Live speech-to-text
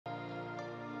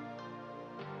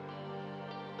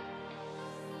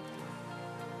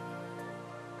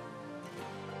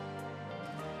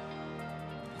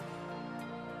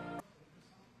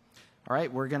All right,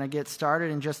 we're going to get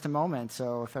started in just a moment.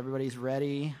 So if everybody's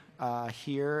ready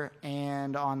here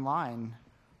and online,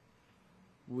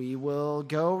 we will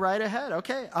go right ahead.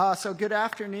 Okay, so good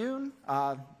afternoon,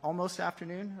 almost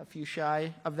afternoon, a few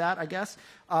shy of that, I guess.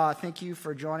 Thank you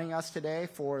for joining us today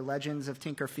for Legends of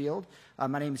Tinker Field.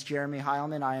 My name is Jeremy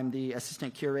Heilman. I am the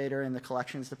Assistant Curator in the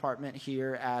Collections Department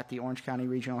here at the Orange County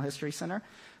Regional History Center.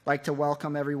 I'd like to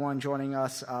welcome everyone joining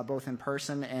us both in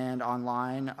person and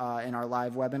online in our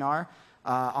live webinar.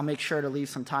 I'll make sure to leave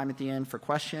some time at the end for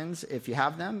questions if you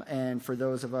have them, and for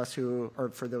those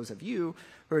of you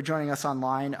who are joining us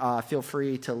online, feel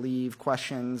free to leave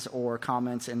questions or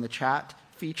comments in the chat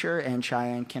feature, and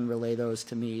Cheyenne can relay those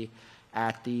to me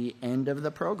at the end of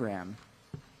the program.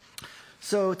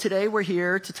 So today we're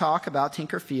here to talk about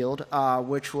Tinker Field,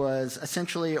 which was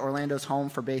essentially Orlando's home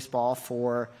for baseball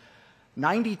for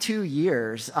 92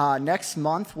 years. Next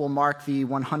month will mark the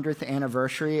 100th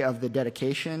anniversary of the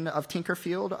dedication of Tinker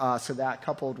Field. So that,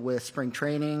 coupled with spring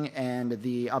training and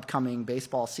the upcoming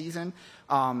baseball season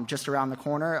just around the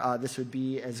corner, this would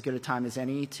be as good a time as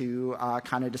any to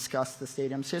kind of discuss the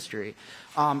stadium's history.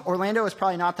 Orlando is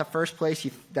probably not the first place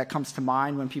that comes to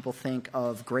mind when people think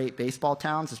of great baseball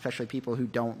towns, especially people who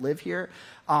don't live here.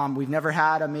 We've never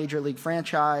had a major league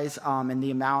franchise, and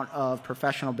the amount of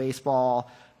professional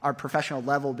baseball, our professional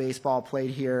level baseball played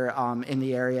here in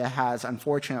the area has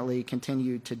unfortunately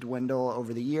continued to dwindle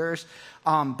over the years.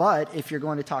 But if you're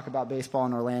going to talk about baseball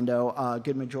in Orlando, a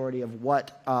good majority of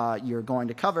what you're going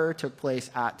to cover took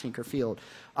place at Tinker Field.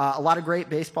 A lot of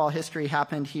great baseball history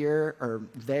happened here or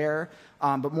there,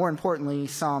 but more importantly,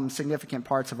 some significant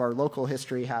parts of our local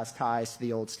history has ties to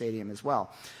the old stadium as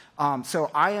well. So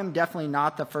I am definitely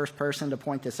not the first person to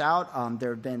point this out.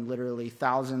 There have been literally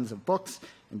thousands of books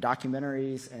and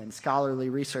documentaries and scholarly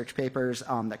research papers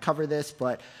that cover this,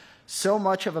 but so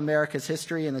much of America's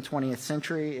history in the 20th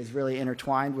century is really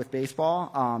intertwined with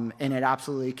baseball, and it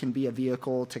absolutely can be a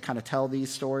vehicle to kind of tell these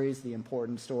stories, the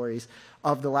important stories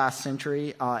of the last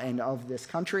century and of this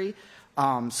country.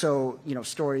 So,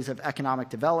 stories of economic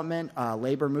development,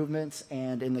 labor movements,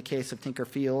 and in the case of Tinker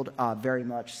Field, very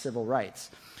much civil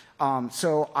rights.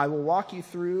 So I will walk you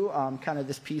through kind of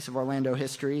this piece of Orlando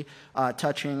history,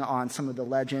 touching on some of the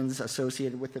legends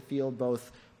associated with the field,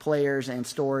 both players and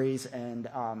stories, and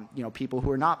people who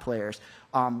are not players,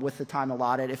 with the time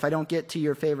allotted. If I don't get to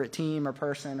your favorite team or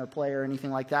person or player or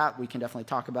anything like that, we can definitely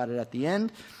talk about it at the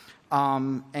end.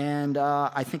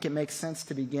 I think it makes sense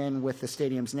to begin with the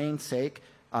stadium's namesake,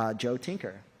 Joe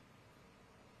Tinker.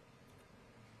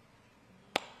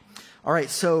 All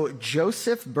right, so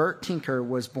Joseph Burt Tinker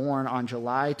was born on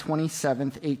July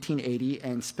 27th, 1880,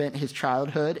 and spent his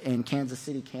childhood in Kansas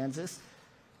City, Kansas.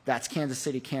 That's Kansas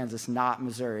City, Kansas, not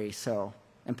Missouri, so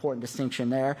important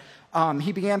distinction there.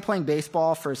 He began playing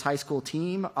baseball for his high school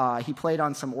team. He played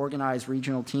on some organized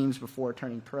regional teams before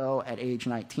turning pro at age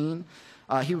 19.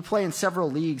 He would play in several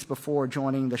leagues before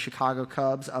joining the Chicago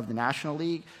Cubs of the National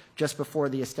League, just before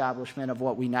the establishment of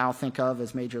what we now think of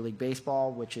as Major League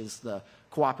Baseball, which is the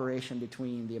cooperation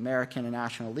between the American and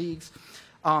National Leagues.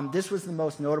 This was the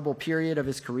most notable period of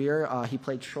his career. He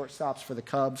played shortstops for the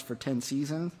Cubs for 10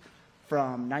 seasons,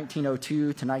 from 1902 to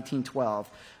 1912.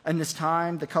 In this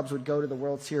time, the Cubs would go to the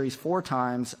World Series 4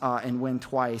 times and win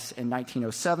twice in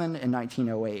 1907 and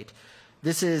 1908.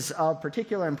 This is of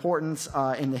particular importance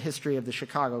in the history of the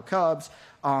Chicago Cubs,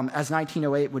 as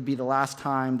 1908 would be the last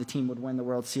time the team would win the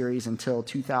World Series until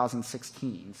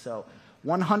 2016. So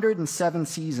 107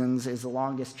 seasons is the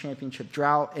longest championship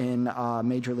drought in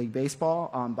Major League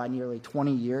Baseball by nearly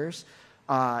 20 years.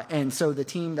 And so the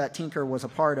team that Tinker was a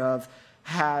part of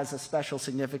has a special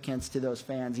significance to those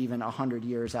fans even 100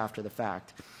 years after the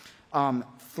fact.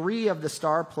 3 of the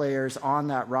star players on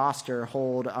that roster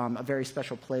hold a very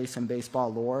special place in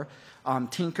baseball lore.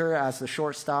 Tinker, as the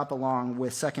shortstop, along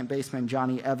with second baseman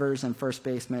Johnny Evers and first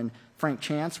baseman Frank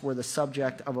Chance, were the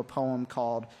subject of a poem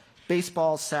called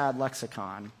Baseball's Sad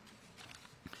Lexicon,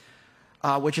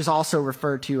 which is also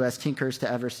referred to as Tinker's to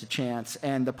Evers to Chance.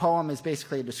 And the poem is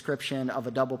basically a description of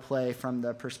a double play from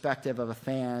the perspective of a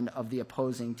fan of the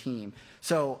opposing team.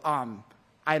 So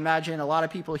I imagine a lot of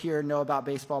people here know about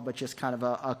baseball, but just kind of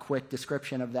a quick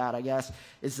description of that, I guess,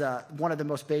 is one of the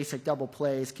most basic double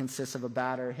plays consists of a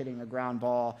batter hitting a ground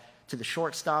ball to the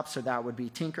shortstop, so that would be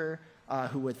Tinker,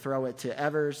 who would throw it to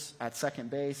Evers at second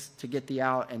base to get the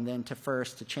out, and then to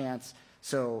first to Chance,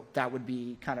 so that would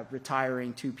be kind of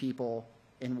retiring 2 people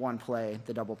in one play,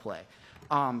 the double play.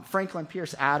 Franklin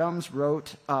Pierce Adams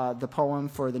wrote the poem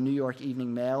for the New York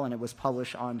Evening Mail, and it was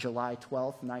published on July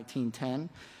 12th, 1910.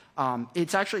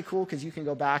 It's actually cool because you can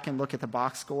go back and look at the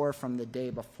box score from the day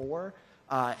before,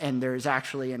 And there's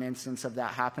actually an instance of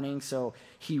that happening. So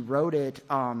he wrote it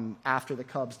after the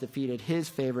Cubs defeated his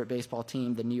favorite baseball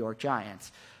team, the New York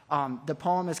Giants. The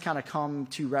poem has kind of come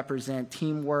to represent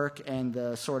teamwork and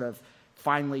the sort of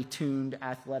finely tuned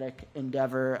athletic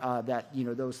endeavor that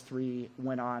those three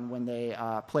went on when they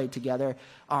played together.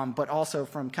 But also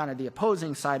from kind of the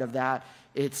opposing side of that,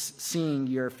 it's seeing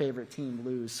your favorite team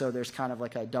lose. So there's kind of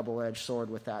like a double-edged sword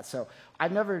with that. So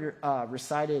I've never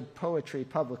recited poetry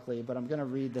publicly, but I'm going to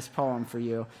read this poem for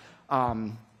you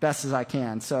best as I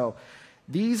can. So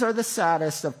these are the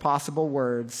saddest of possible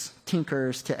words,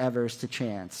 tinkers to evers to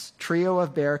chance, trio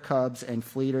of bear cubs and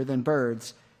fleeter than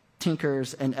birds,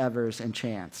 tinkers and evers and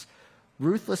chance,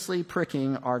 ruthlessly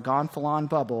pricking our gonfalon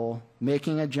bubble,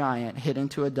 making a giant hit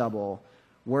into a double,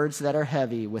 words that are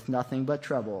heavy with nothing but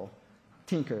trouble,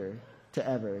 tinker to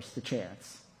evers to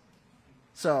chance.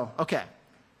 So, okay.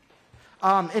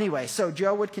 Anyway, so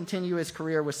Joe would continue his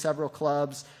career with several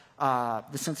clubs,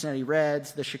 the Cincinnati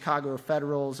Reds, the Chicago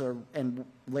Federals, and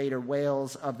later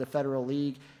Whales of the Federal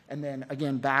League, and then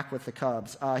again back with the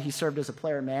Cubs. He served as a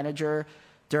player-manager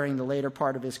during the later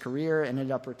part of his career and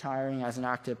ended up retiring as an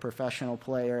active professional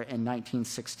player in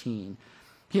 1916.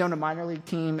 He owned a minor league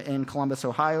team in Columbus,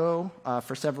 Ohio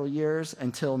for several years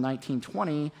until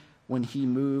 1920 when he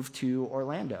moved to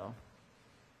Orlando.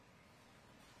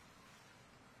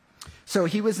 So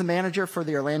he was the manager for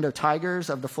the Orlando Tigers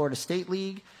of the Florida State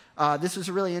League. This was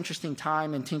a really interesting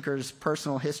time in Tinker's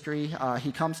personal history.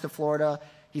 He comes to Florida.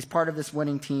 He's part of this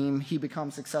winning team. He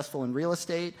becomes successful in real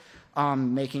estate,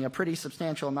 making a pretty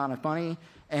substantial amount of money.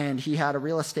 And he had a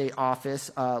real estate office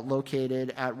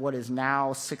located at what is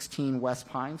now 16 West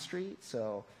Pine Street.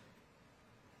 So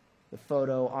the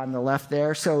photo on the left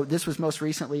there. So this was most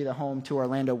recently the home to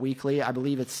Orlando Weekly. I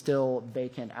believe it's still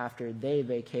vacant after they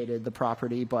vacated the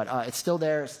property, but it's still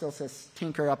there. It still says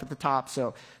Tinker up at the top.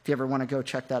 So if you ever want to go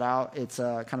check that out, it's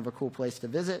kind of a cool place to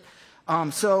visit.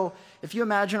 So if you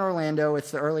imagine Orlando,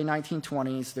 it's the early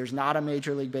 1920s. There's not a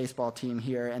Major League Baseball team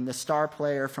here, and the star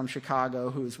player from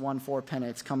Chicago who's won 4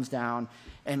 pennants comes down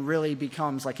and really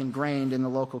becomes like ingrained in the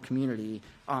local community.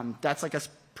 That's like a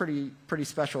pretty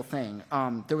special thing.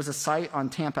 There was a site on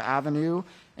Tampa Avenue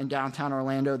in downtown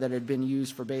Orlando that had been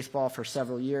used for baseball for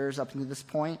several years up to this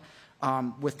point.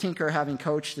 With Tinker having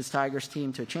coached his Tigers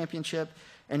team to a championship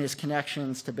and his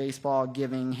connections to baseball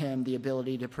giving him the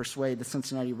ability to persuade the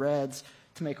Cincinnati Reds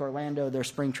to make Orlando their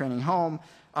spring training home,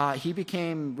 he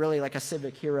became really like a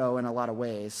civic hero in a lot of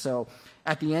ways. So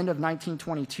at the end of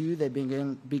 1922, they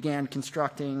began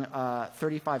constructing a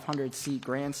 3,500-seat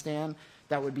grandstand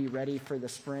that would be ready for the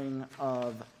spring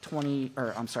of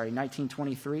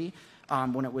 1923,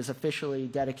 when it was officially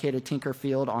dedicated Tinker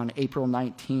Field on April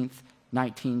 19th,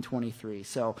 1923.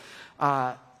 So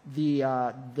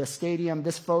the stadium,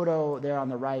 this photo there on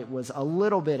the right was a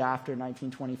little bit after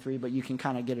 1923, but you can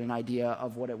kind of get an idea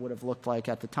of what it would have looked like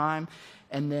at the time.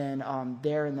 And then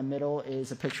there in the middle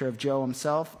is a picture of Joe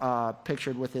himself,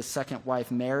 pictured with his second wife,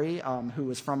 Mary, who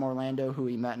was from Orlando, who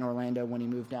he met in Orlando when he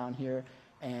moved down here.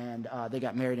 And they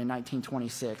got married in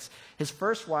 1926. His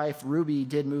first wife, Ruby,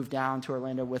 did move down to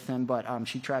Orlando with him, but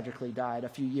she tragically died a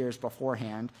few years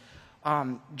beforehand.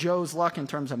 Joe's luck in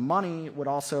terms of money would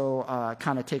also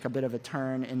kind of take a bit of a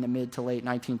turn in the mid to late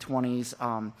 1920s.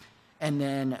 And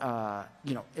then,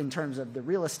 in terms of the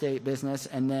real estate business,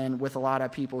 and then with a lot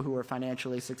of people who were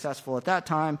financially successful at that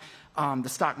time, the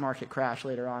stock market crash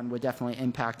later on would definitely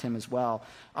impact him as well.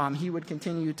 He would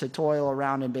continue to toil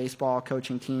around in baseball,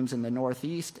 coaching teams in the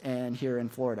Northeast and here in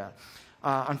Florida.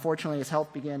 Unfortunately, his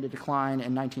health began to decline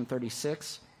in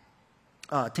 1936.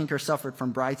 Tinker suffered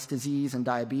from Bright's disease and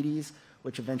diabetes,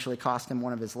 which eventually cost him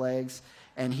one of his legs.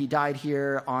 And he died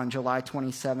here on July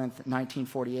 27th,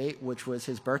 1948, which was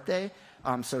his birthday.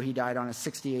 So he died on his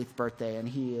 68th birthday, and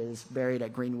he is buried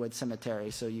at Greenwood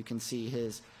Cemetery. So you can see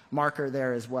his marker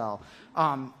there as well.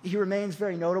 He remains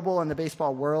very notable in the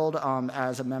baseball world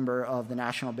as a member of the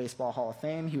National Baseball Hall of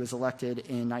Fame. He was elected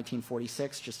in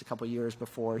 1946, just a couple years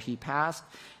before he passed,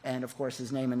 and of course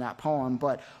his name in that poem.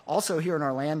 But also here in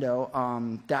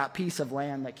Orlando, that piece of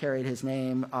land that carried his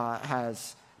name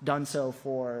has done so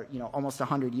for almost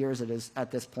 100 years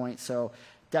at this point. So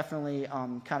definitely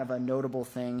kind of a notable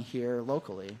thing here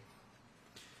locally.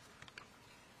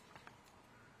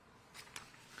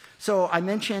 So I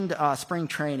mentioned spring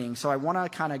training. So I want to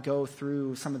kind of go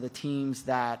through some of the teams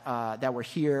that were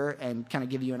here and kind of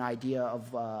give you an idea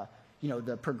of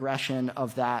the progression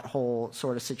of that whole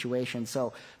sort of situation.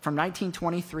 So from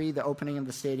 1923, the opening of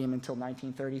the stadium, until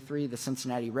 1933, the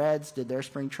Cincinnati Reds did their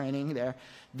spring training there.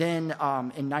 Then in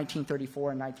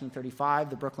 1934 and 1935,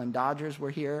 the Brooklyn Dodgers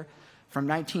were here. From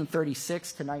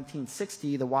 1936 to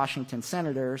 1960, the Washington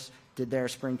Senators did their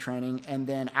spring training, and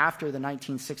then after the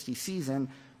 1960 season,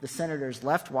 the Senators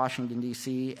left Washington,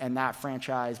 D.C., and that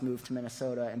franchise moved to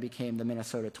Minnesota and became the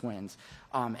Minnesota Twins.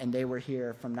 And they were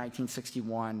here from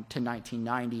 1961 to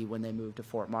 1990 when they moved to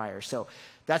Fort Myers. So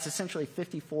that's essentially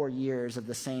 54 years of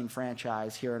the same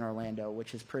franchise here in Orlando,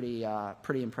 which is pretty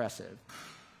impressive.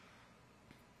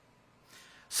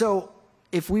 So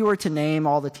if we were to name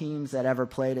all the teams that ever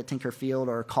played at Tinker Field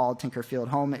or called Tinker Field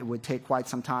home, it would take quite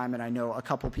some time, and I know a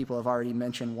couple people have already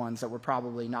mentioned ones that we're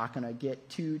probably not going to get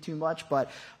too much,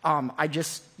 but I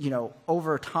just,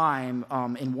 over time,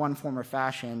 in one form or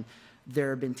fashion,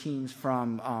 there have been teams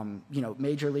from,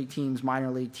 major league teams,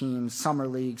 minor league teams, summer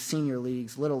leagues, senior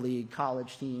leagues, little league,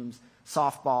 college teams,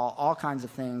 softball, all kinds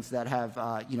of things that have,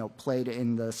 played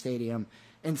in the stadium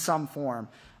in some form.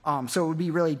 So it would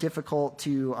be really difficult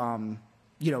to,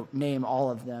 name all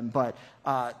of them, but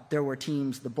there were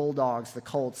teams, the Bulldogs, the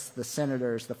Colts, the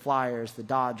Senators, the Flyers, the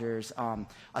Dodgers,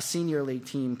 a senior league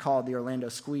team called the Orlando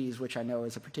Squeeze, which I know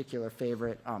is a particular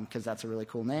favorite because that's a really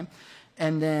cool name.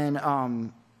 And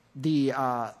then the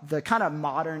kind of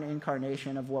modern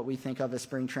incarnation of what we think of as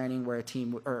spring training, where a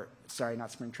team,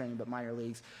 not spring training, but minor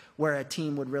leagues, where a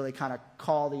team would really kind of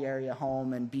call the area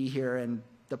home and be here, and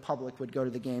the public would go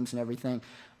to the games and everything.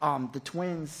 The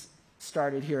Twins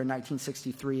started here in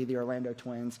 1963, the Orlando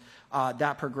Twins.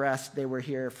 That progressed. They were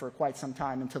here for quite some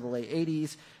time until the late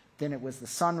 80s. Then it was the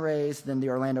Sun Rays, then the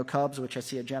Orlando Cubs, which I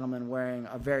see a gentleman wearing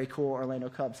a very cool Orlando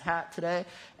Cubs hat today.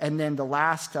 And then the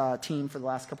last team for the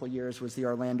last couple of years was the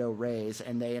Orlando Rays,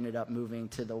 and they ended up moving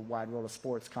to the Wide World of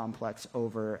Sports complex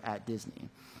over at Disney.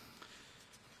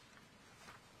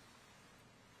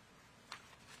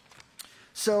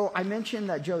 So I mentioned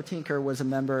that Joe Tinker was a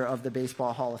member of the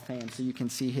Baseball Hall of Fame, so you can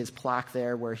see his plaque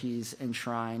there where he's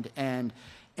enshrined. And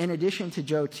in addition to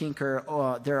Joe Tinker,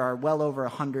 there are well over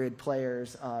 100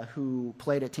 players who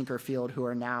played at Tinker Field who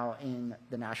are now in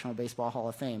the National Baseball Hall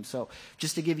of Fame. So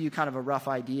just to give you kind of a rough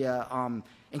idea,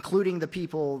 including the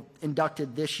people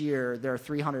inducted this year, there are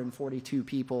 342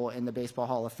 people in the Baseball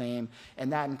Hall of Fame,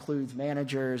 and that includes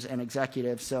managers and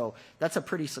executives. So that's a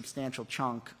pretty substantial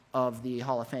chunk of the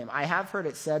Hall of Fame. I have heard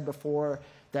it said before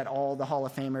that all the Hall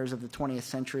of Famers of the 20th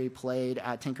century played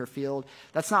at Tinker Field.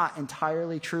 That's not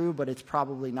entirely true, but it's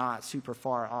probably not super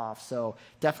far off. So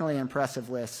definitely an impressive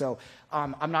list. So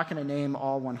I'm not going to name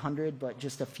all 100, but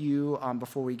just a few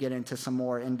before we get into some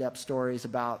more in-depth stories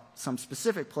about some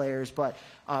specific players. But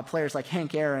players like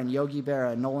Hank Aaron, Yogi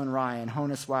Berra, Nolan Ryan,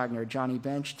 Honus Wagner, Johnny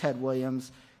Bench, Ted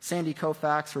Williams, Sandy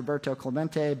Koufax, Roberto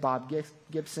Clemente, Bob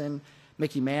Gibson,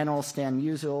 Mickey Mantle, Stan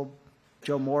Musial,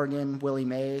 Joe Morgan, Willie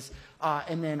Mays,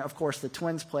 and then, of course, the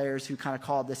Twins players who kind of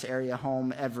called this area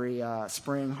home every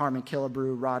spring, Harmon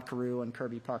Killebrew, Rod Carew, and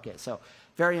Kirby Puckett. So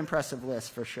very impressive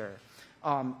list for sure.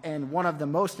 And one of the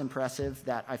most impressive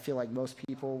that I feel like most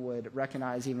people would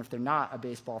recognize, even if they're not a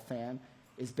baseball fan,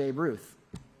 is Babe Ruth.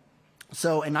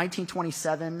 So in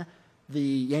 1927, the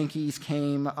Yankees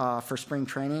came for spring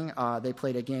training. They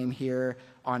played a game here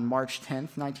on March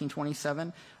 10th,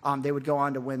 1927. They would go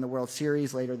on to win the World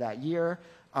Series later that year,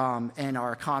 and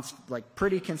are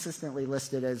pretty consistently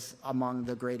listed as among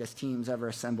the greatest teams ever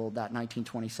assembled, that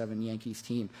 1927 Yankees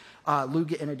team.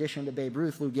 In addition to Babe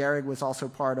Ruth, Lou Gehrig was also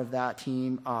part of that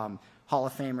team, Hall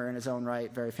of Famer in his own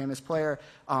right, very famous player.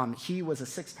 He was a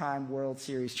 6-time World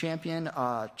Series champion,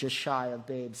 just shy of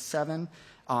Babe's 7.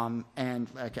 And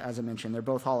as I mentioned, they're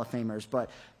both Hall of Famers. But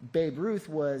Babe Ruth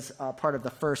was part of the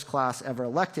first class ever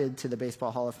elected to the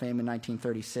Baseball Hall of Fame in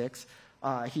 1936.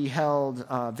 He held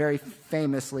very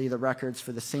famously the records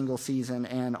for the single season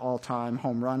and all-time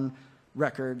home run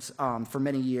records for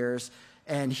many years.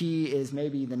 And he is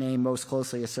maybe the name most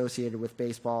closely associated with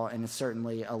baseball, and is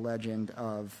certainly a legend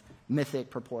of mythic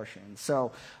proportions.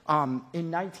 So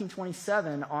in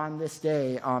 1927, on this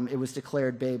day, it was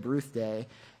declared Babe Ruth Day.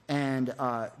 And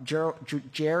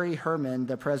Jerry Herman,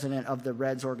 the president of the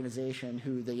Reds organization,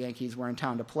 who the Yankees were in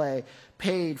town to play,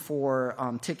 paid for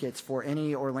tickets for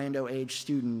any Orlando-age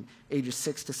student ages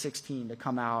 6 to 16 to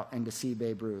come out and to see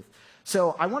Babe Ruth.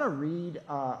 So I want to read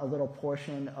a little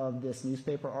portion of this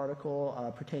newspaper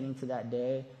article pertaining to that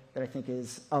day that I think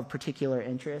is of particular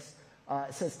interest.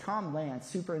 It says, Tom Lance,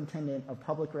 superintendent of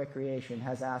public recreation,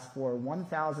 has asked for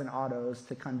 1,000 autos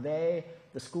to convey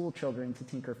the school children to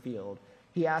Tinker Field.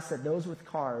 He asks that those with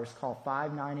cars call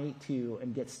 5982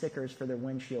 and get stickers for their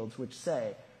windshields which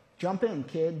say, "Jump in,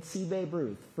 kid, see Babe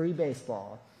Ruth, free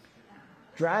baseball."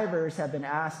 Drivers have been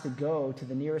asked to go to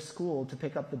the nearest school to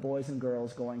pick up the boys and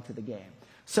girls going to the game.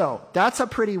 So that's a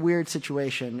pretty weird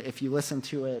situation if you listen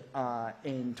to it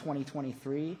in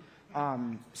 2023.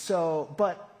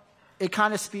 But it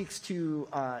kind of speaks to,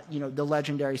 the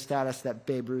legendary status that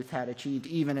Babe Ruth had achieved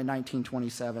even in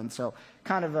 1927. So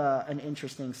kind of an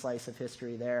interesting slice of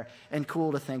history there, and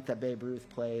cool to think that Babe Ruth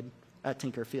played at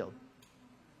Tinker Field.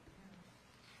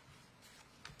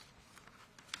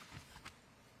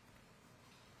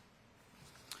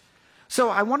 So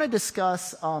I want to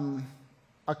discuss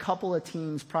a couple of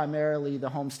teams, primarily the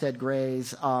Homestead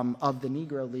Grays of the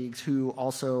Negro Leagues, who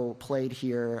also played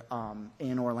here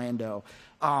in Orlando.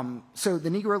 So the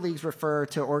Negro Leagues refer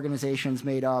to organizations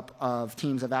made up of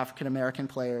teams of African American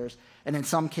players, and in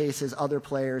some cases other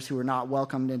players who were not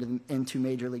welcomed into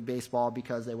Major League Baseball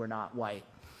because they were not white.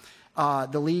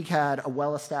 The league had a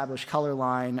well-established color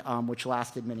line, which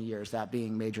lasted many years, that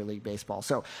being Major League Baseball.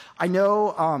 So I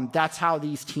know that's how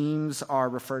these teams are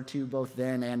referred to both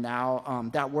then and now.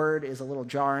 That word is a little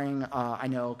jarring, I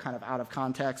know, kind of out of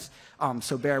context.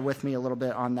 So bear with me a little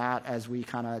bit on that as we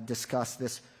kind of discuss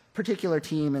this particular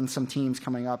team and some teams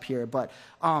coming up here. But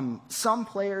some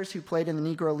players who played in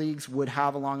the Negro Leagues would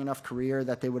have a long enough career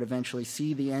that they would eventually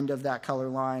see the end of that color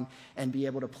line and be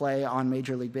able to play on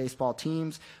Major League Baseball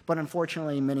teams. But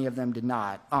unfortunately, many of them did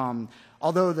not.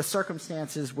 Although the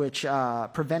circumstances which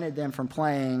prevented them from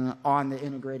playing on the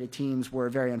integrated teams were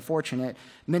very unfortunate,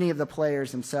 many of the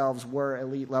players themselves were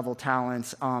elite-level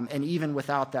talents, and even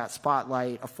without that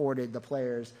spotlight afforded the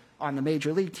players on the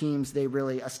major league teams, they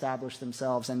really established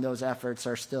themselves, and those efforts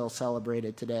are still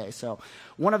celebrated today. So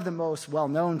one of the most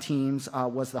well-known teams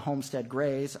was the Homestead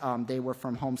Grays. They were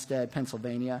from Homestead,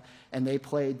 Pennsylvania, and they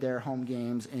played their home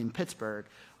games in Pittsburgh.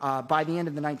 By the end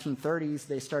of the 1930s,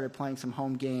 they started playing some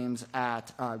home games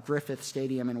at Griffith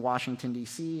Stadium in Washington,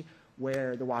 D.C.,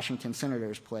 where the Washington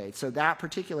Senators played. So that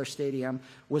particular stadium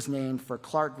was named for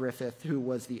Clark Griffith, who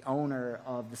was the owner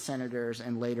of the Senators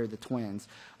and later the Twins.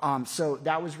 So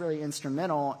that was really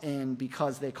instrumental in,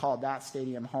 because they called that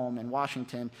stadium home in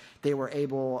Washington, they were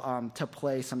able to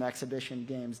play some exhibition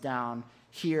games down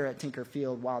here at Tinker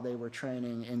Field while they were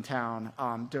training in town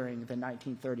during the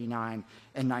 1939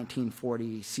 and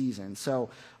 1940 season.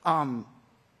 So,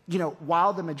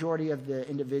 while the majority of the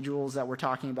individuals that we're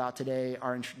talking about today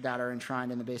that are enshrined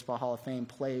in the Baseball Hall of Fame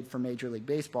played for Major League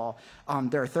Baseball,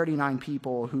 there are 39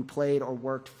 people who played or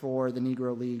worked for the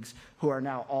Negro Leagues who are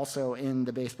now also in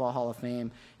the Baseball Hall of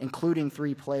Fame, including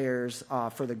 3 players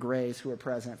for the Grays who were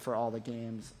present for all the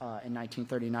games in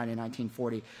 1939 and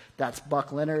 1940. That's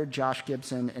Buck Leonard, Josh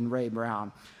Gibson, and Ray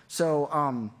Brown.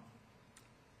 So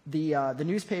the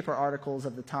newspaper articles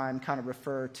of the time kind of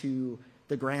refer to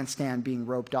the grandstand being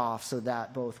roped off so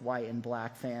that both white and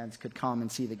black fans could come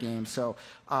and see the game. So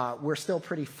we're still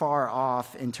pretty far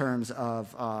off in terms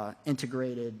of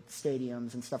integrated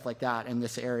stadiums and stuff like that in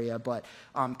this area, but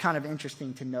kind of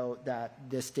interesting to note that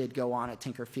this did go on at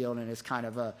Tinker Field and is kind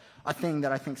of a thing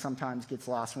that I think sometimes gets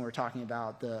lost when we're talking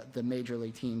about the major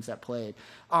league teams that played.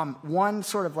 One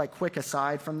sort of like quick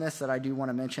aside from this that I do want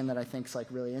to mention that I think is like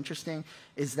really interesting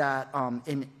is that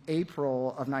in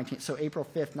April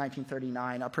 5th, 1939,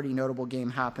 a pretty notable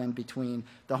game happened between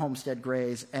the Homestead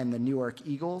Grays and the Newark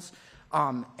Eagles.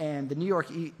 And the Newark,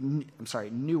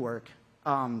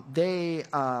 they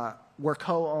were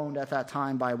co-owned at that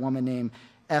time by a woman named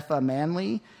Effa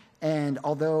Manley. And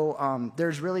although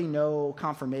there's really no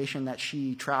confirmation that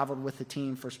she traveled with the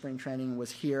team for spring training and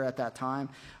was here at that time,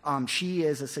 she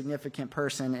is a significant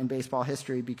person in baseball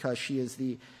history because she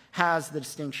has the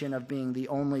distinction of being the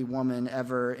only woman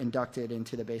ever inducted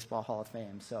into the Baseball Hall of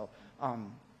Fame. So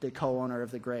the co-owner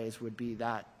of the Grays would be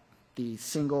the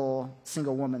single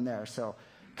woman there. So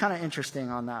kind of interesting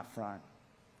on that front.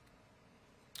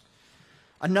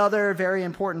 Another very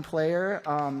important player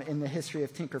in the history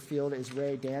of Tinker Field is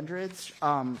Ray Dandridge.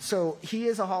 So he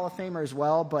is a Hall of Famer as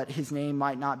well, but his name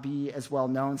might not be as well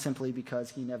known simply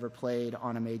because he never played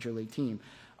on a major league team.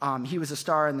 He was a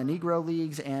star in the Negro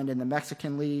Leagues and in the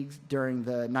Mexican Leagues during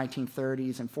the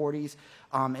 1930s and 40s,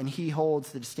 and he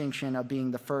holds the distinction of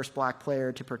being the first black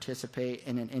player to participate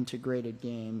in an integrated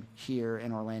game here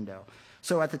in Orlando.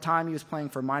 So at the time, he was playing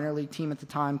for a minor league team at the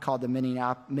time called the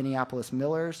Minneapolis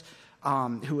Millers,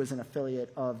 who was an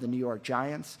affiliate of the New York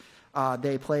Giants.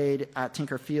 They played at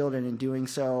Tinker Field, and in doing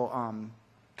so,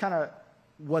 kind of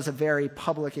was a very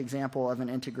public example of an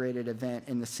integrated event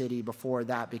in the city before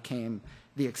that became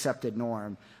the accepted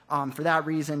norm. For that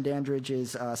reason, Dandridge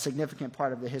is a significant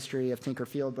part of the history of Tinker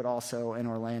Field, but also in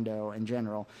Orlando in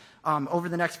general. Over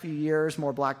the next few years,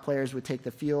 more black players would take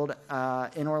the field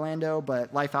in Orlando,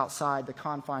 but life outside the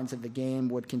confines of the game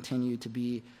would continue to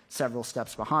be several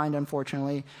steps behind,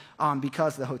 unfortunately.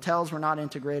 Because the hotels were not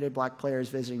integrated, black players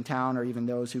visiting town, or even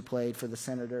those who played for the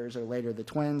Senators or later the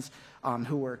Twins,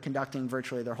 who were conducting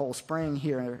virtually their whole spring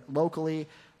here locally,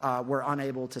 were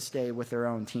unable to stay with their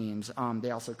own teams.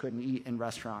 They also couldn't eat in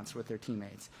restaurants with their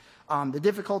teammates. The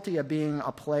difficulty of being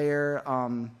a player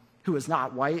who is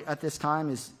not white at this time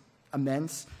is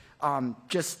immense.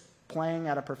 Just playing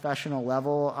at a professional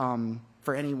level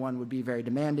for anyone would be very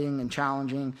demanding and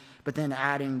challenging, but then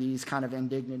adding these kind of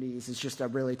indignities is just a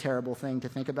really terrible thing to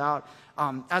think about.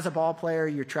 As a ball player,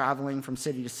 you're traveling from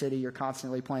city to city, you're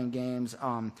constantly playing games,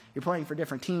 you're playing for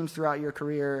different teams throughout your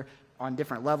career on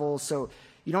different levels, so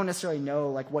you don't necessarily know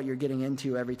like what you're getting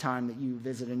into every time that you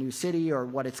visit a new city or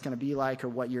what it's going to be like or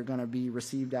what you're going to be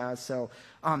received as. So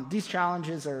these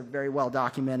challenges are very well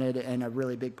documented and a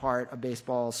really big part of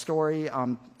baseball's story,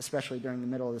 especially during the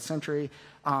middle of the century.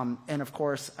 And of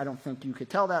course, I don't think you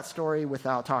could tell that story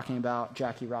without talking about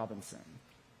Jackie Robinson.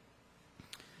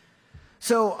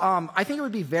 So I think it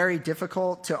would be very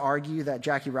difficult to argue that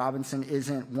Jackie Robinson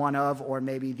isn't one of or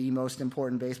maybe the most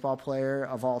important baseball player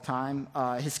of all time.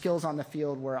 His skills on the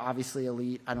field were obviously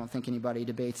elite. I don't think anybody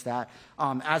debates that.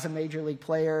 As a major league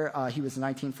player, he was the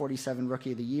 1947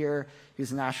 Rookie of the Year. He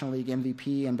was a National League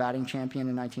MVP and batting champion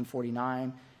in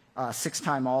 1949,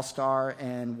 six-time All-Star,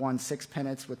 and won 6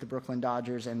 pennants with the Brooklyn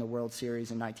Dodgers and the World Series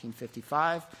in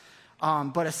 1955.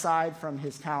 But aside from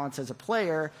his talents as a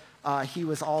player, he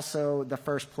was also the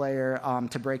first player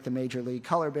to break the major league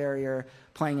color barrier,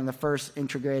 playing in the first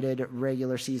integrated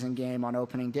regular season game on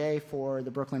opening day for the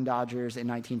Brooklyn Dodgers in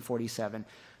 1947.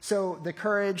 So the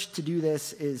courage to do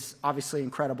this is obviously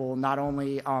incredible, not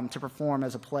only to perform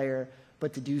as a player,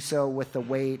 but to do so with the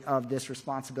weight of this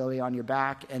responsibility on your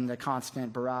back and the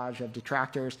constant barrage of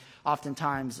detractors,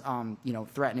 oftentimes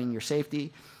threatening your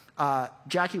safety.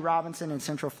 Jackie Robinson in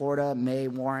Central Florida may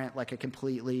warrant like a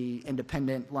completely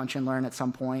independent lunch and learn at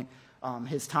some point.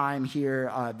 His time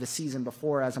here the season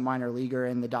before as a minor leaguer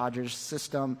in the Dodgers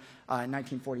system in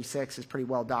 1946 is pretty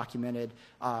well documented,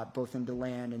 both in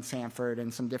DeLand and Sanford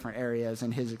and some different areas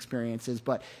and his experiences.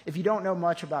 But if you don't know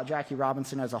much about Jackie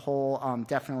Robinson as a whole,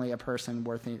 definitely a person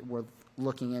worth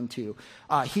looking into.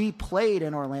 He played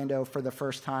in Orlando for the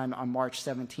first time on March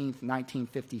 17th,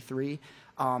 1953.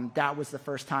 That was the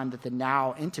first time that the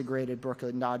now integrated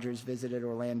Brooklyn Dodgers visited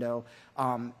Orlando.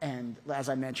 And as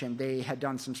I mentioned, they had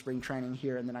done some spring training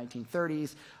here in the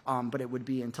 1930s, but it would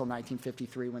be until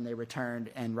 1953 when they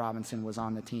returned and Robinson was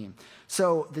on the team.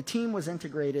 So the team was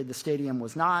integrated, the stadium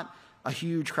was not. A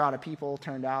huge crowd of people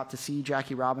turned out to see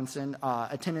Jackie Robinson.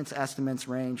 Attendance estimates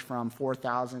range from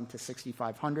 4,000 to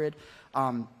 6,500.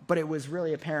 But it was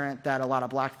really apparent that a lot of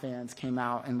black fans came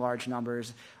out in large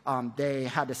numbers. They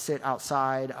had to sit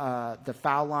outside the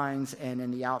foul lines and in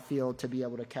the outfield to be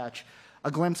able to catch a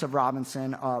glimpse of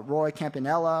Robinson. Roy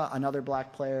Campanella, another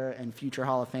black player and future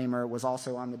Hall of Famer, was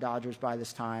also on the Dodgers by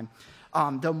this time.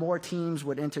 Though more teams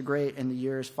would integrate in the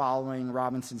years following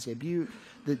Robinson's debut,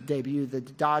 the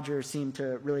Dodgers seemed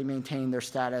to really maintain their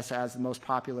status as the most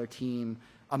popular team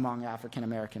among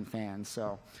African-American fans.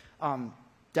 So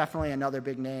definitely another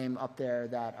big name up there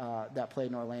that played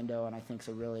in Orlando, and I think is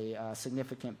a really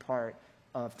significant part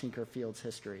of Tinker Field's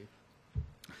history.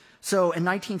 So in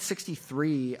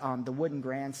 1963, the wooden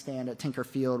grandstand at Tinker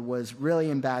Field was really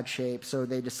in bad shape, so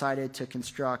they decided to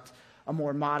construct a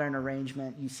more modern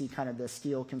arrangement. You see kind of the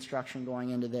steel construction going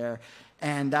into there.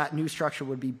 And that new structure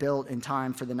would be built in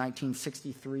time for the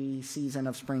 1963 season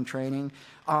of spring training.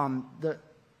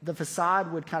 The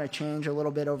facade would kind of change a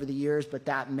little bit over the years, but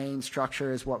that main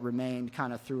structure is what remained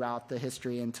kind of throughout the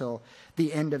history until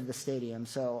the end of the stadium.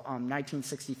 So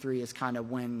 1963 is kind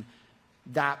of when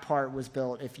that part was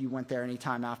built. If you went there any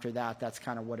time after that, that's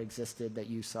kind of what existed that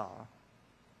you saw.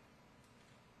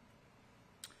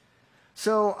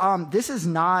 So this is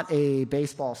not a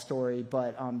baseball story,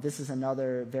 but this is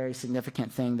another very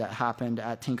significant thing that happened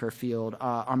at Tinker Field.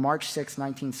 On March 6,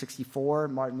 1964,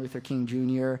 Martin Luther King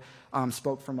Jr.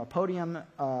 Spoke from a podium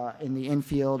in the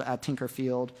infield at Tinker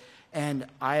Field. And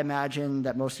I imagine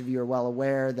that most of you are well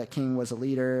aware that King was a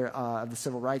leader of the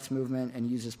civil rights movement and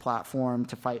used his platform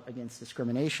to fight against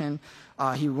discrimination.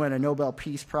 He won a Nobel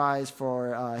Peace Prize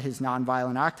for his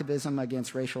nonviolent activism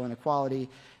against racial inequality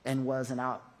and was an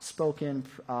outspoken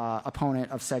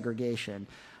opponent of segregation.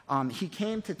 He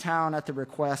came to town at the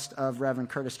request of Reverend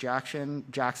Curtis Jackson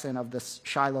of the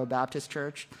Shiloh Baptist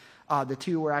Church. The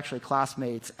two were actually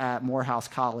classmates at Morehouse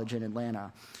College in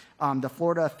Atlanta. The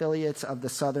Florida affiliates of the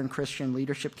Southern Christian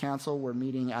Leadership Council were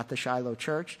meeting at the Shiloh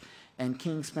Church, and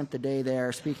King spent the day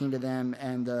there speaking to them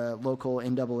and the local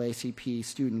NAACP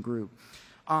student group.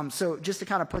 So just to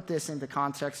kind of put this into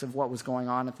context of what was going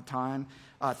on at the time,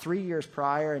 3 years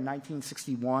prior, in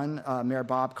 1961, Mayor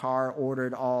Bob Carr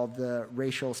ordered all the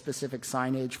racial-specific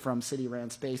signage from city-ran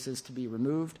spaces to be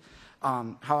removed.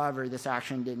 However, this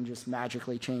action didn't just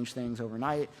magically change things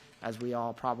overnight, as we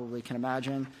all probably can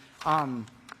imagine.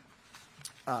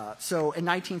 So in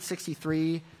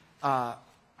 1963,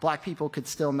 black people could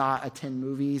still not attend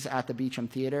movies at the Beecham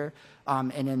Theater.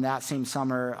 And in that same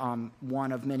summer,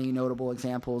 one of many notable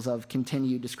examples of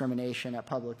continued discrimination at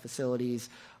public facilities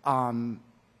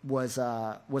was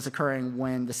occurring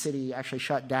when the city actually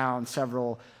shut down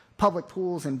several public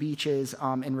pools and beaches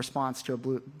in response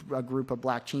to a group of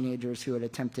black teenagers who had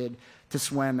attempted to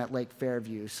swim at Lake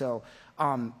Fairview. So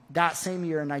that same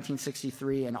year in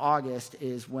 1963, in August,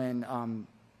 is when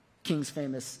King's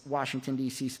famous Washington,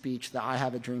 D.C. speech, the I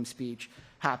Have a Dream speech,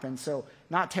 happened. So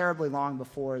not terribly long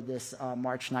before this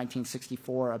March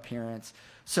 1964 appearance.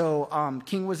 So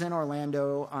King was in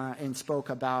Orlando and spoke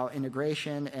about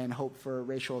integration and hope for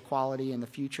racial equality in the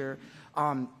future.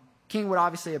 King would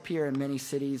obviously appear in many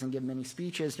cities and give many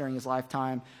speeches during his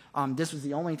lifetime. This was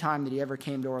the only time that he ever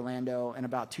came to Orlando, and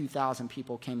about 2,000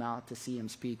 people came out to see him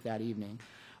speak that evening.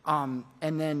 And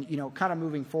then, kind of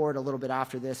moving forward a little bit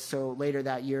after this, so later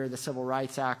that year, the Civil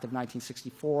Rights Act of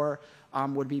 1964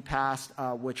 would be passed,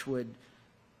 which would,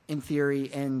 in theory,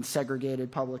 end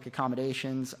segregated public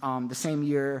accommodations. The same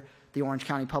year, the Orange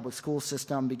County public school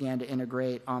system began to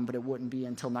integrate, but it wouldn't be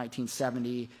until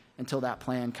 1970 until that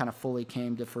plan kind of fully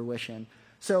came to fruition.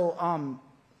 So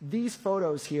these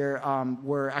photos here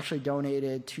were actually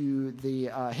donated to the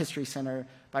History Center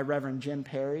by Reverend Jim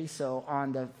Perry. So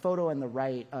on the photo on the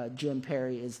right, Jim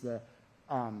Perry is the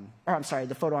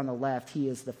photo on the left, he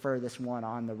is the furthest one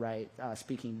on the right,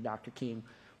 speaking to Dr. King,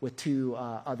 with two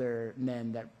other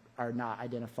men that are not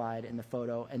identified in the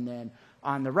photo. And then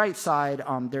on the right side,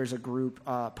 there's a group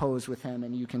posed with him,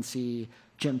 and you can see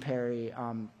Jim Perry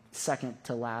second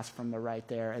to last from the right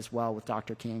there as well with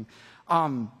Dr. King.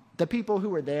 The people who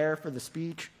were there for the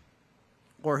speech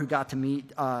or who got to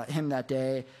meet him that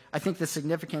day, I think the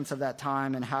significance of that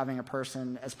time and having a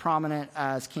person as prominent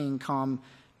as King come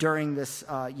during this,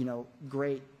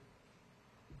 great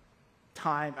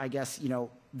time, I guess,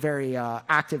 very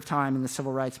active time in the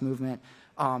civil rights movement,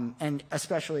 and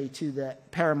especially to the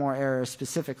Paramore era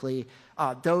specifically,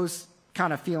 those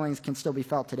kind of feelings can still be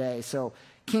felt today. So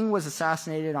King was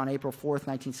assassinated on April 4th,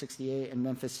 1968 in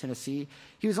Memphis, Tennessee.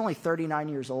 He was only 39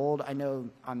 years old. I know,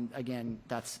 again,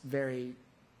 that's very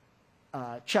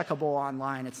checkable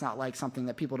online. It's not like something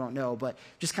that people don't know, but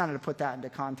just kind of to put that into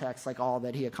context, like all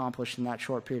that he accomplished in that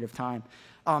short period of time.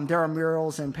 There are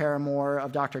murals in Paramore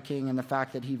of Dr. King, and the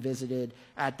fact that he visited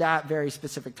at that very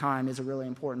specific time is a really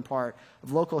important part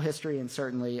of local history and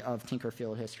certainly of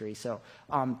Tinkerfield history. So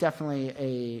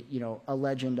definitely a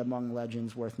legend among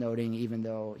legends worth noting, even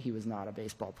though he was not a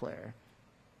baseball player.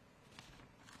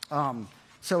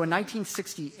 So in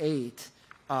 1968,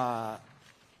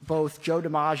 both Joe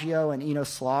DiMaggio and Enos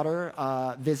Slaughter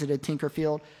visited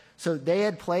Tinkerfield. So they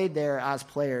had played there as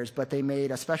players, but they made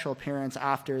a special appearance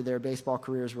after their baseball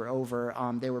careers were over.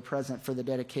 They were present for the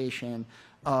dedication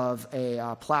of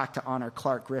a plaque to honor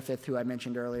Clark Griffith, who I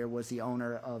mentioned earlier was the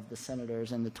owner of the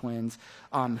Senators and the Twins,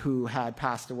 who had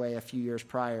passed away a few years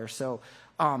prior. So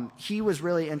he was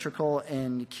really integral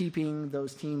in keeping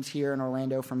those teams here in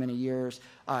Orlando for many years.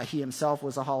 He himself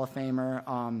was a Hall of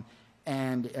Famer.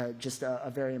 And just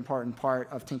a very important part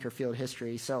of Tinkerfield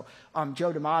history. So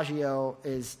Joe DiMaggio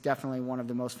is definitely one of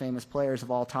the most famous players of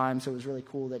all time, so it was really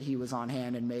cool that he was on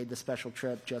hand and made the special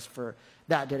trip just for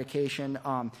that dedication.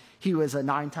 He was a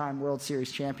 9-time World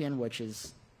Series champion, which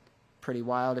is pretty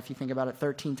wild if you think about it,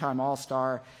 13-time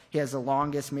All-Star. He has the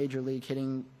longest major league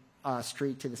hitting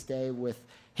streak to this day with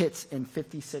hits in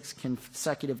 56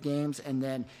 consecutive games. And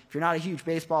then if you're not a huge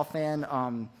baseball fan,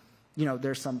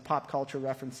 there's some pop culture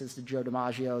references to Joe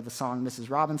DiMaggio, the song Mrs.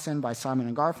 Robinson by Simon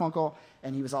and Garfunkel,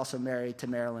 and he was also married to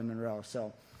Marilyn Monroe.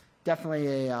 So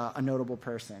definitely a notable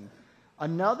person.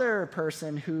 Another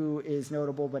person who is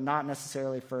notable, but not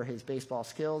necessarily for his baseball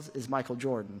skills, is Michael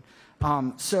Jordan.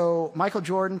 So Michael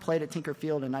Jordan played at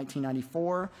Tinkerfield in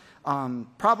 1994,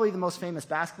 probably the most famous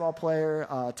basketball player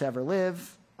to ever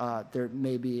live. There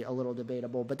may be a little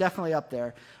debatable, but definitely up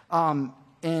there.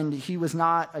 And he was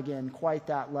not, again, quite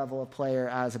that level of player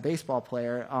as a baseball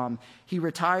player. He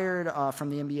retired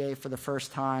from the NBA for the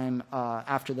first time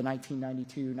after the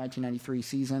 1992-1993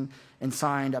 season and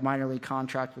signed a minor league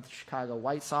contract with the Chicago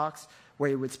White Sox,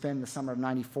 where he would spend the summer of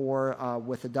 '94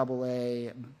 with the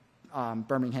Double-A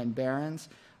Birmingham Barons.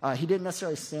 He didn't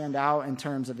necessarily stand out in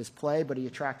terms of his play, but he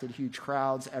attracted huge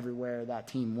crowds everywhere that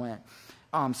team went.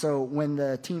 So when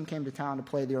the team came to town to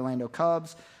play the Orlando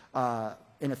Cubs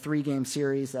in a 3-game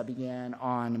series that began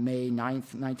on May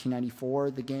 9th,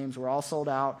 1994, the games were all sold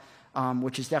out,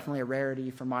 which is definitely a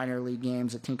rarity for minor league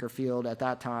games at Tinker Field at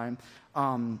that time.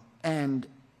 And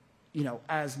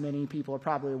as many people are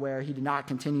probably aware, he did not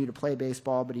continue to play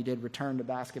baseball, but he did return to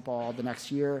basketball the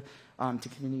next year to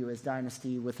continue his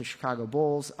dynasty with the Chicago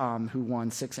Bulls, who won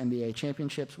 6 NBA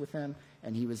championships with him,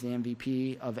 and he was the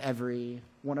MVP of every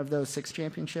one of those 6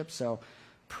 championships, so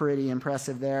pretty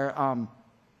impressive there.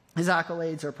 His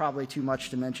accolades are probably too much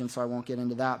to mention, so I won't get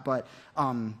into that, but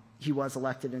he was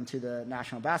elected into the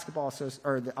National Basketball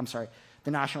the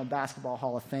National Basketball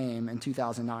Hall of Fame in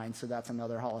 2009, so that's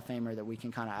another Hall of Famer that we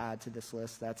can kind of add to this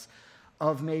list that's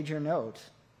of major note.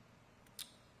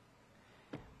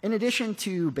 In addition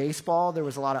to baseball, there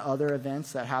was a lot of other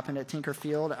events that happened at Tinker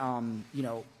Field.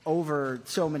 Over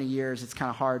so many years, it's kind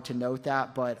of hard to note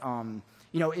that, but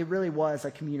it really was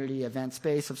a community event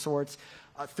space of sorts.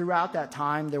 Throughout that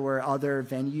time, there were other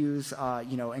venues,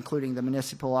 including the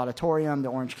Municipal Auditorium, the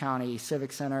Orange County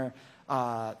Civic Center,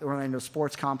 the Orlando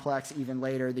Sports Complex, even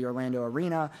later the Orlando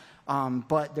Arena.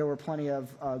 But there were plenty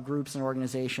of groups and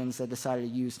organizations that decided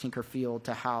to use Tinker Field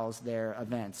to house their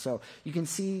events. So you can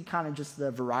see kind of just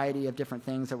the variety of different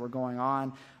things that were going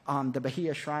on. The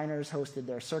Bahia Shriners hosted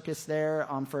their circus there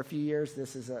for a few years.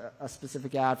 This is a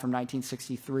specific ad from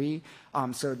 1963.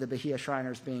 So the Bahia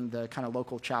Shriners being the kind of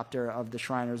local chapter of the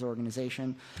Shriners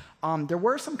organization. There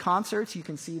were some concerts you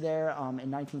can see there.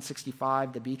 In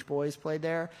 1965, the Beach Boys played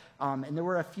there. And there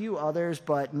were a few others,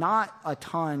 but not a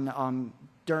ton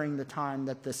during the time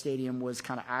that the stadium was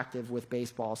kind of active with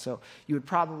baseball. So you would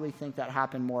probably think that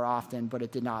happened more often, but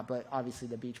it did not. But obviously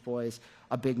the Beach Boys,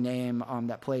 a big name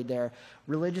that played there.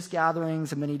 Religious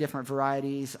gatherings of many different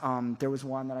varieties. There was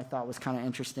one that I thought was kind of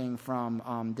interesting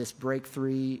from this Break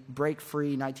Free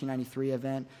 1993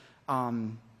 event.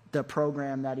 The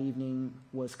program that evening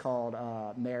was called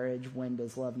Marriage, When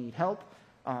Does Love Need Help?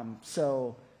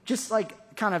 So just like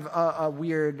kind of a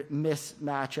weird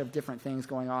mismatch of different things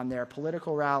going on there.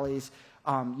 Political rallies,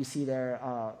 you see there,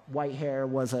 Whitehair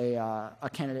was a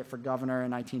candidate for governor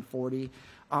in 1940.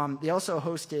 They also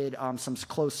hosted some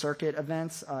closed circuit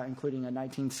events, including a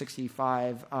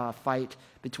 1965 fight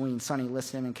between Sonny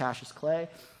Liston and Cassius Clay.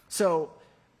 So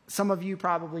some of you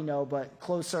probably know, but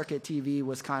closed circuit TV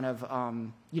was kind of,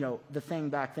 the thing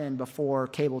back then before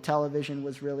cable television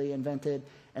was really invented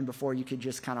and before you could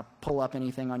just kind of pull up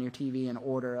anything on your TV and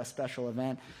order a special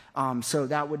event. So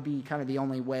that would be kind of the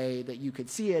only way that you could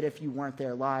see it if you weren't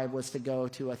there live, was to go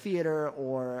to a theater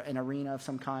or an arena of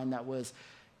some kind that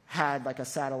had like a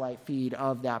satellite feed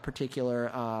of that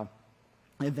particular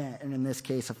event, and in this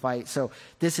case, a fight. So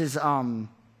this is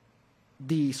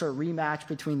the sort of rematch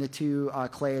between the two.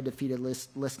 Clay had defeated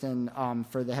Liston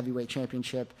for the heavyweight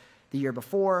championship the year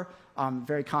before.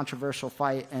 Very controversial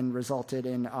fight and resulted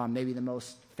in maybe the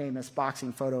most famous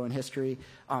boxing photo in history.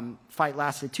 Fight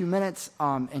lasted 2 minutes,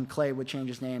 and Clay would change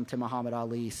his name to Muhammad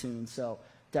Ali soon. So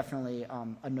definitely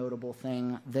a notable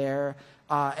thing there.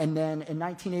 And then in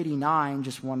 1989,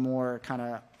 just one more kind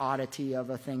of oddity of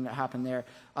a thing that happened there.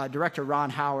 Director Ron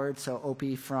Howard, so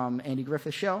Opie from Andy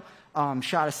Griffith's show,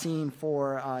 shot a scene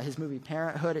for his movie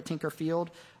Parenthood at Tinker Field.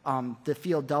 The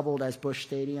field doubled as Busch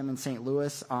Stadium in St.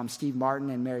 Louis. Steve Martin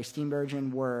and Mary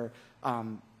Steenburgen were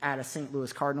at a St.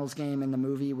 Louis Cardinals game in the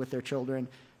movie with their children,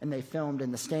 and they filmed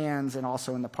in the stands and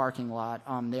also in the parking lot.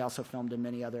 They also filmed in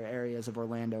many other areas of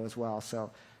Orlando as well,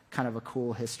 so kind of a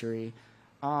cool history.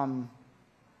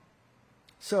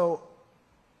 So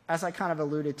as I kind of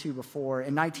alluded to before,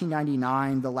 in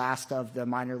 1999, the last of the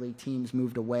minor league teams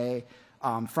moved away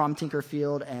from Tinker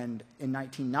Field, and in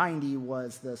 1990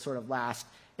 was the sort of last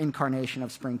incarnation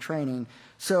of spring training.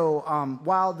 So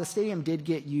while the stadium did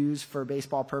get used for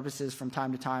baseball purposes from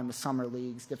time to time with summer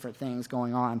leagues, different things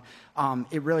going on,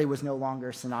 it really was no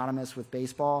longer synonymous with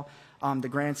baseball. The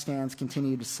grandstands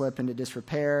continued to slip into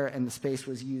disrepair, and the space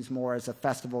was used more as a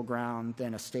festival ground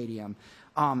than a stadium.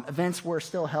 Events were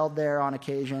still held there on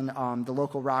occasion. The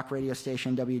local rock radio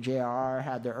station WJRR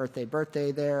had their Earth Day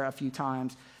birthday there a few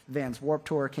times. Vans Warped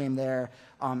Tour came there,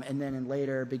 and then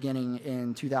beginning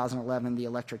in 2011, the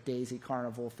Electric Daisy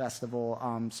Carnival Festival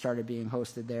started being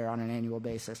hosted there on an annual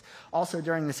basis. Also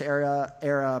during this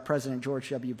era, President George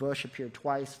W. Bush appeared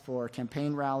twice for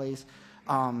campaign rallies.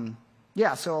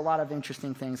 So a lot of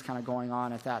interesting things kind of going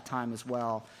on at that time as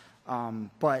well.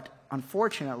 But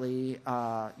unfortunately,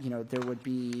 there would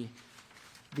be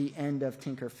the end of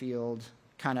Tinker Field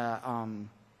kind of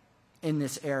in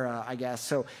this era, I guess.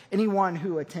 So anyone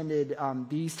who attended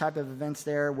these type of events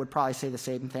there would probably say the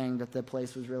same thing, that the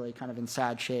place was really kind of in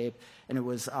sad shape, and it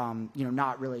was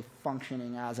not really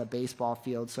functioning as a baseball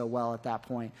field so well at that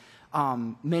point.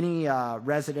 Many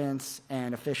residents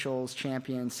and officials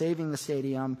championed saving the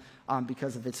stadium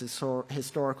because of its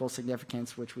historical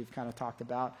significance, which we've kind of talked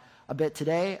about a bit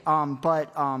today.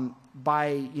 But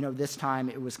by this time,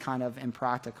 it was kind of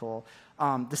impractical.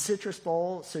 The Citrus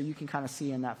Bowl, so you can kind of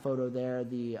see in that photo there,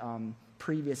 the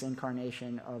previous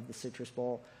incarnation of the Citrus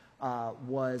Bowl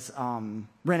was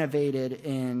renovated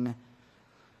in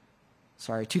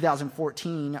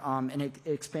 2014, and it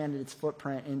expanded its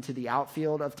footprint into the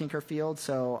outfield of Tinker Field,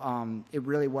 so it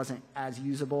really wasn't as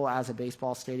usable as a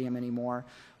baseball stadium anymore.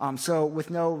 So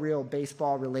with no real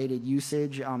baseball-related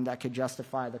usage that could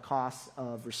justify the costs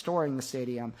of restoring the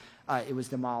stadium, it was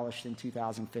demolished in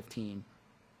 2015.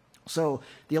 So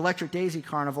the Electric Daisy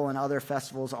Carnival and other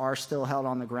festivals are still held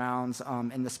on the grounds,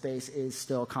 and the space is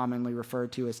still commonly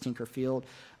referred to as Tinker Field.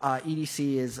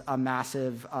 EDC is a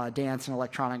massive dance and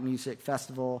electronic music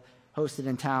festival hosted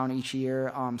in town each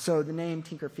year. So the name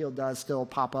Tinker Field does still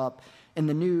pop up in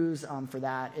the news for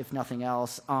that, if nothing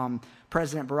else.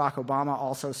 President Barack Obama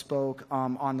also spoke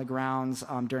on the grounds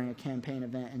during a campaign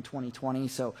event in 2020.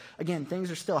 So again, things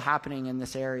are still happening in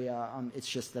this area. It's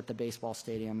just that the baseball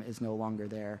stadium is no longer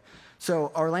there.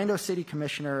 So Orlando City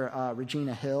Commissioner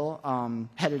Regina Hill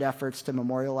headed efforts to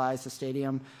memorialize the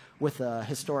stadium with a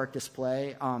historic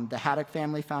display. The Haddock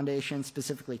Family Foundation,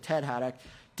 specifically Ted Haddock,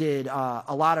 did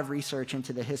a lot of research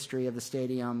into the history of the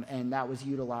stadium, and that was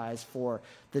utilized for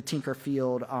the Tinker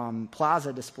Field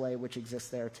Plaza display, which exists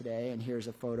there today, and here's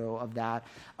a photo of that.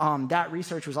 That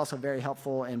research was also very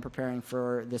helpful in preparing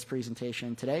for this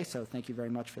presentation today, so thank you very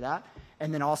much for that.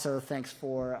 And then also thanks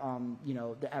for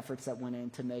the efforts that went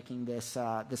into making this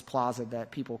this plaza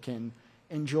that people can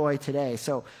enjoy today.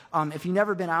 So if you've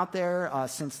never been out there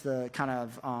since the kind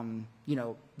of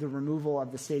the removal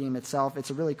of the stadium itself, it's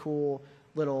a really cool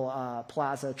little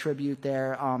plaza tribute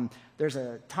there. There's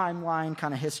a timeline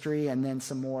kind of history and then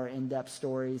some more in-depth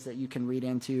stories that you can read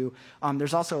into.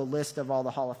 There's also a list of all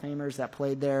the Hall of Famers that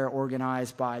played there,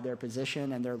 organized by their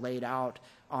position, and they're laid out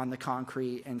on the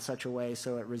concrete in such a way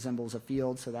so it resembles a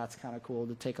field, so that's kind of cool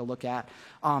to take a look at.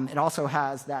 It also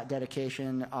has that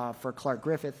dedication for Clark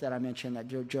Griffith that I mentioned that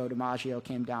Joe DiMaggio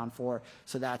came down for,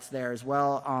 so that's there as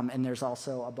well. And there's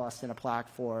also a bust and a plaque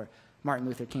for Martin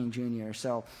Luther King Jr.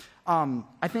 So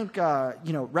I think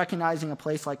recognizing a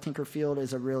place like Tinker Field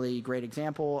is a really great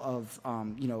example of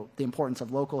the importance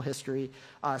of local history.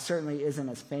 Certainly isn't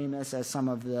as famous as some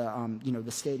of the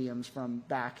the stadiums from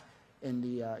back in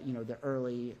the the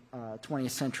early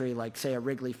 20th century, like say a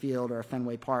Wrigley Field or a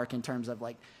Fenway Park in terms of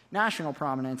like national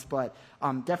prominence, but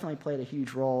definitely played a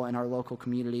huge role in our local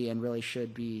community and really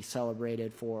should be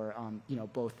celebrated for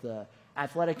both the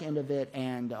athletic end of it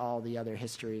and all the other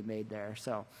history made there.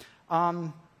 So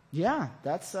yeah,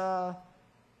 that's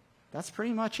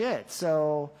pretty much it.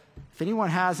 So if anyone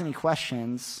has any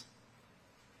questions,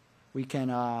 we can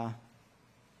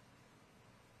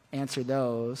answer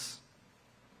those.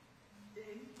 Did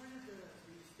any part of the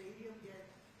stadium get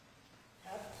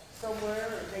kept somewhere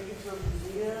or taken to a museum?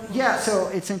 Yeah, so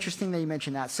it's interesting that you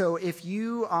mentioned that. So if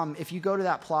you go to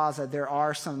that plaza, there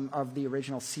are some of the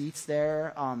original seats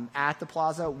there at the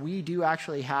plaza. We do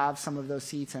actually have some of those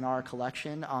seats in our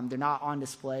collection. They're not on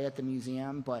display at the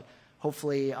museum, but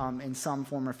hopefully in some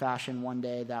form or fashion one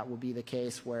day that will be the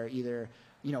case, where either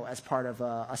as part of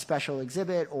a special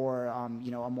exhibit or a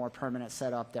more permanent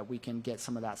setup that we can get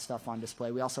some of that stuff on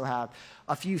display. We also have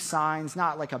a few signs,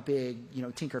 not like a big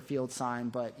Tinker Field sign,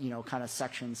 but kind of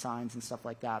section signs and stuff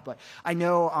like that. But I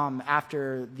know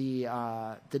after the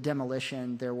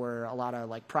demolition, there were a lot of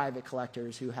like private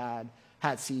collectors who had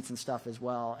seats and stuff as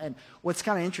well. And what's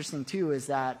kind of interesting too is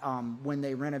that when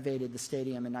they renovated the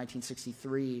stadium in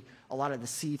 1963, a lot of the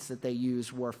seats that they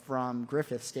used were from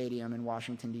Griffith Stadium in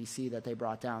Washington, D.C. that they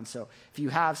brought down. So if you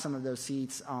have some of those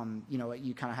seats,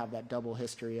 you kind of have that double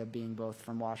history of being both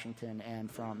from Washington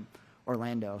and from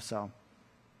Orlando. So,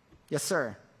 yes,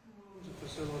 sir. Who owns the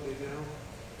facility now?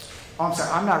 Oh, I'm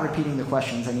sorry, I'm not repeating the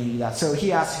questions. I need to do that. So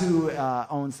he asked who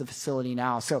owns the facility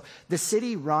now. So the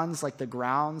city runs like the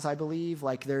grounds, I believe.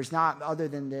 Like there's not, other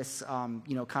than this, kind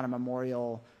of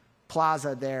memorial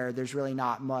plaza there, there's really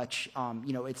not much.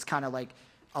 It's kind of like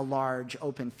a large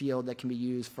open field that can be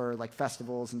used for like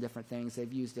festivals and different things.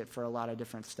 They've used it for a lot of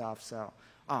different stuff. So,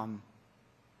 yeah.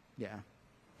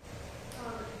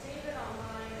 David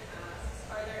online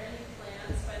asks, are there any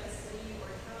plans by the city or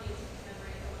county to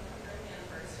commemorate the 100th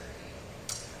anniversary?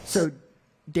 So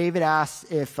David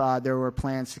asked if there were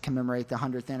plans to commemorate the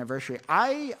 100th anniversary.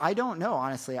 I don't know,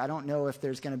 honestly. I don't know if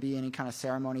there's going to be any kind of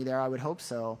ceremony there. I would hope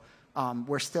so.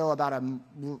 We're still about a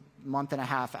month and a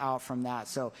half out from that.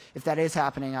 So if that is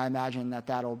happening, I imagine that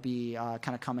that'll be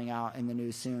kind of coming out in the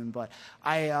news soon. But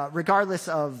regardless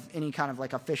of any kind of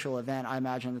like official event, I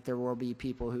imagine that there will be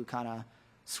people who kind of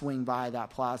swing by that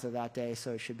plaza that day.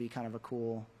 So it should be kind of a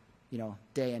cool,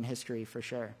 day in history for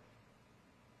sure.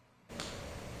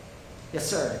 Yes,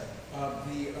 sir.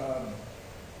 When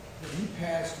he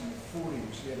passed in the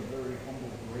 40s, he had a very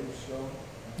humble gravestone.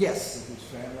 Yes. With his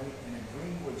family. And in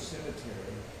Greenwood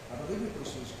Cemetery, I believe it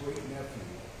was his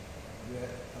great-nephew that,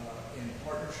 in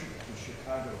partnership with the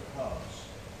Chicago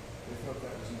Cubs, they thought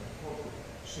that was inappropriate.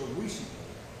 So recently,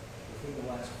 within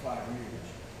the last 5 years,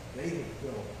 they have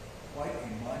built quite a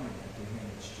monument to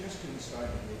him. It's just inside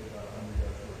the gate, about 100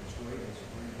 yards where his grave is in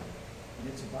Greenwood.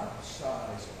 And it's about the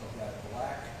size of that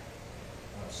black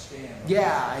stand.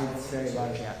 Yeah, it's very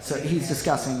large. Yeah. So he's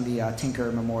discussing the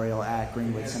Tinker Memorial at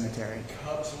Greenwood Cemetery. The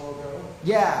Cubs logo.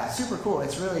 Yeah, super cool.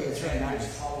 It's really His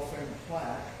nice. Hall of Fame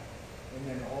plaque, and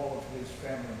then all of his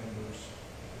family members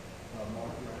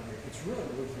marked around here. It's really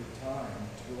worth your time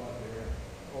to go out there,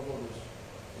 although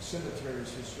the cemetery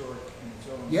is historic in its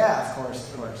own. Yeah, of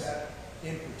course. That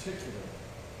in particular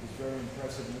is very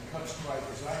impressive, and it comes to right,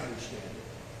 as I understand it.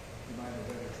 You might have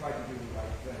better tried to do the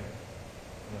right thing.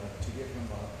 To give him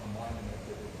a monument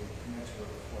that would be commensurate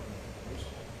with what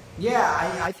he did.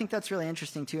 Yeah, I think that's really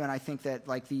interesting too, and I think that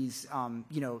like these,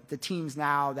 the teams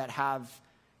now that have,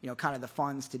 kind of the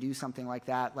funds to do something like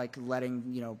that, like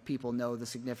letting people know the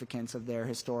significance of their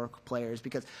historic players,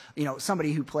 because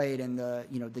somebody who played in the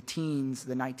the teens,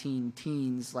 the 19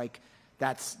 teens, like.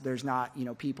 There's not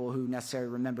people who necessarily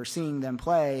remember seeing them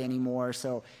play anymore,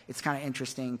 so it's kind of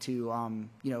interesting to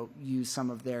use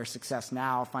some of their success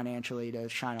now financially to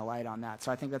shine a light on that.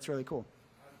 So I think that's really cool.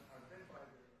 I've been by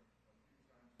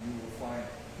there. You will find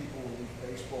people will leave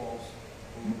baseballs,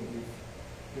 or will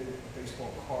leave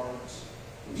baseball cards.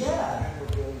 Yeah.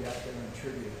 Memorabilia out there and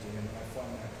tribute to him. I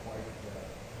find that quite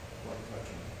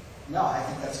touching. No, I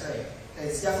think that's great.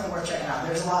 It's definitely worth checking out.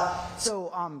 There's a lot.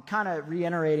 So kind of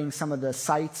reiterating some of the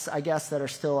sites, I guess, that are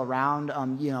still around.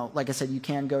 Like I said, you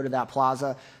can go to that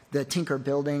plaza. The Tinker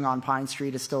building on Pine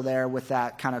Street is still there with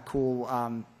that kind of cool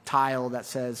tile that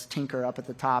says Tinker up at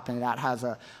the top, and that has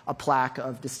a plaque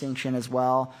of distinction as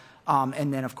well.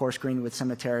 And then, of course, Greenwood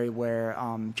Cemetery where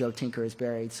Joe Tinker is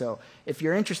buried. So if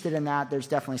you're interested in that, there's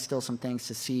definitely still some things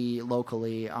to see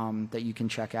locally that you can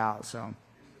check out. So.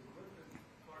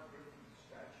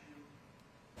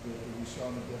 That we saw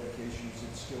in the dedications,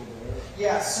 it's still there?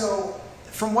 Yeah, so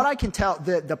from what I can tell,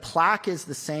 the plaque is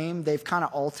the same. They've kind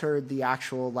of altered the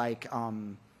actual, like,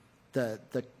 the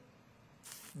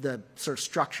sort of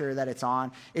structure that it's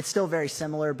on. It's still very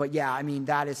similar, but yeah, I mean,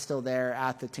 that is still there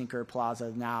at the Tinker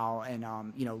Plaza now, and,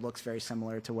 looks very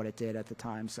similar to what it did at the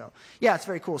time. So, yeah, it's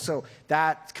very cool. So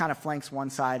that kind of flanks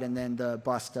one side, and then the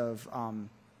bust of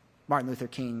Martin Luther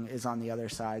King is on the other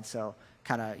side. So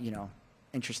kind of,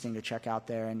 interesting to check out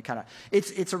there, and kind of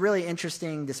it's a really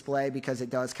interesting display because it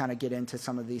does kind of get into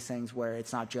some of these things where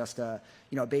it's not just a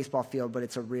baseball field, but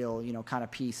it's a real kind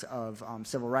of piece of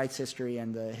civil rights history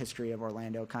and the history of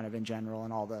Orlando kind of in general,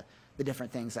 and all the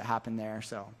different things that happen there.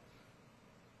 So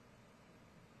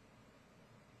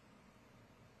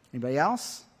anybody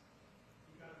else?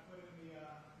 You got to put in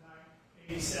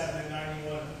the 87 and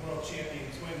 91 world champion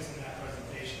Twins in that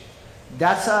presentation.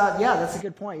 That's a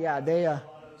good point. Yeah, they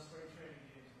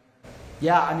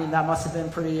yeah, I mean, that must have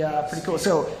been pretty cool.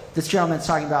 So this gentleman's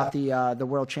talking about the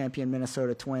world champion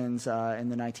Minnesota Twins in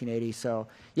the 1980s. So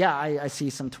yeah, I see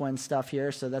some Twins stuff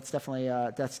here. So that's definitely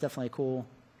a cool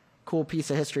piece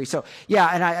of history. So yeah,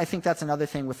 and I think that's another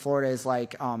thing with Florida is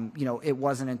like it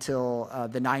wasn't until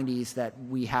the 90s that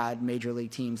we had major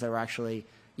league teams that were actually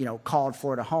called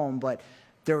Florida home, but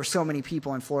there were so many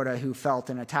people in Florida who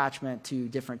felt an attachment to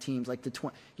different teams, like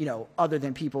other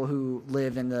than people who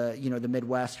live in the the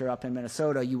Midwest or up in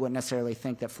Minnesota. You wouldn't necessarily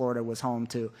think that Florida was home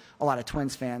to a lot of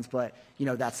Twins fans, but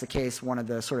that's the case. One of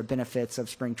the sort of benefits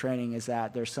of spring training is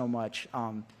that there's so much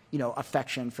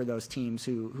affection for those teams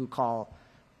who call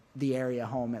the area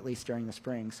home, at least during the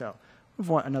spring. So, we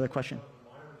have another question.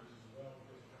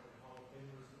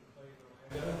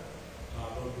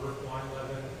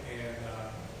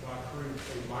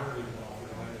 Minor league ball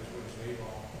for the Orlando Twins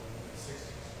baseball in the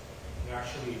 60s. And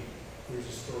actually, there's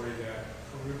a story that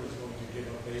Carew was going to give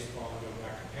up baseball and go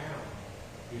back to town.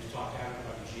 He was talking to Adam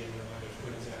about the GM of the Orlando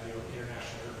Twins at the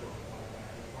International Airport.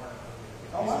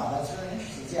 Oh wow, that's really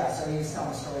interesting. Yeah, so he was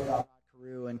telling a story about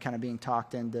Carew and kind of being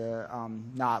talked into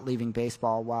not leaving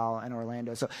baseball while in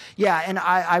Orlando. So, yeah, and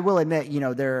I will admit,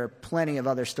 there are plenty of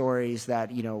other stories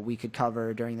that, we could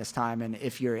cover during this time. And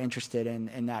if you're interested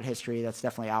in that history, that's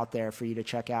definitely out there for you to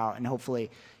check out. And hopefully,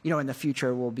 in the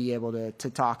future, we'll be able to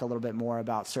talk a little bit more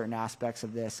about certain aspects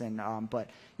of this. And but,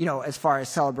 as far as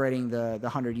celebrating the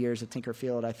 100 years of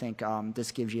Tinkerfield, I think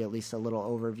this gives you at least a little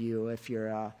overview. If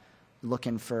you're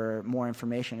looking for more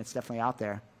information, it's definitely out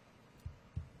there.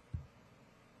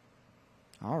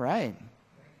 All right.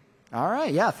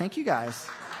 Yeah, thank you guys.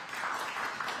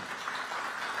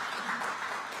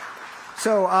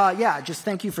 So, just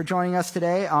thank you for joining us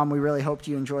today. We really hoped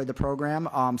you enjoyed the program.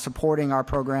 Supporting our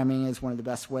programming is one of the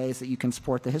best ways that you can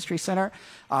support the History Center.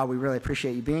 We really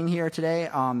appreciate you being here today.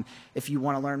 If you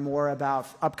want to learn more about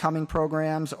upcoming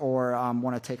programs or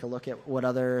want to take a look at what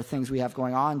other things we have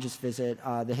going on, just visit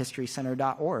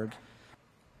thehistorycenter.org.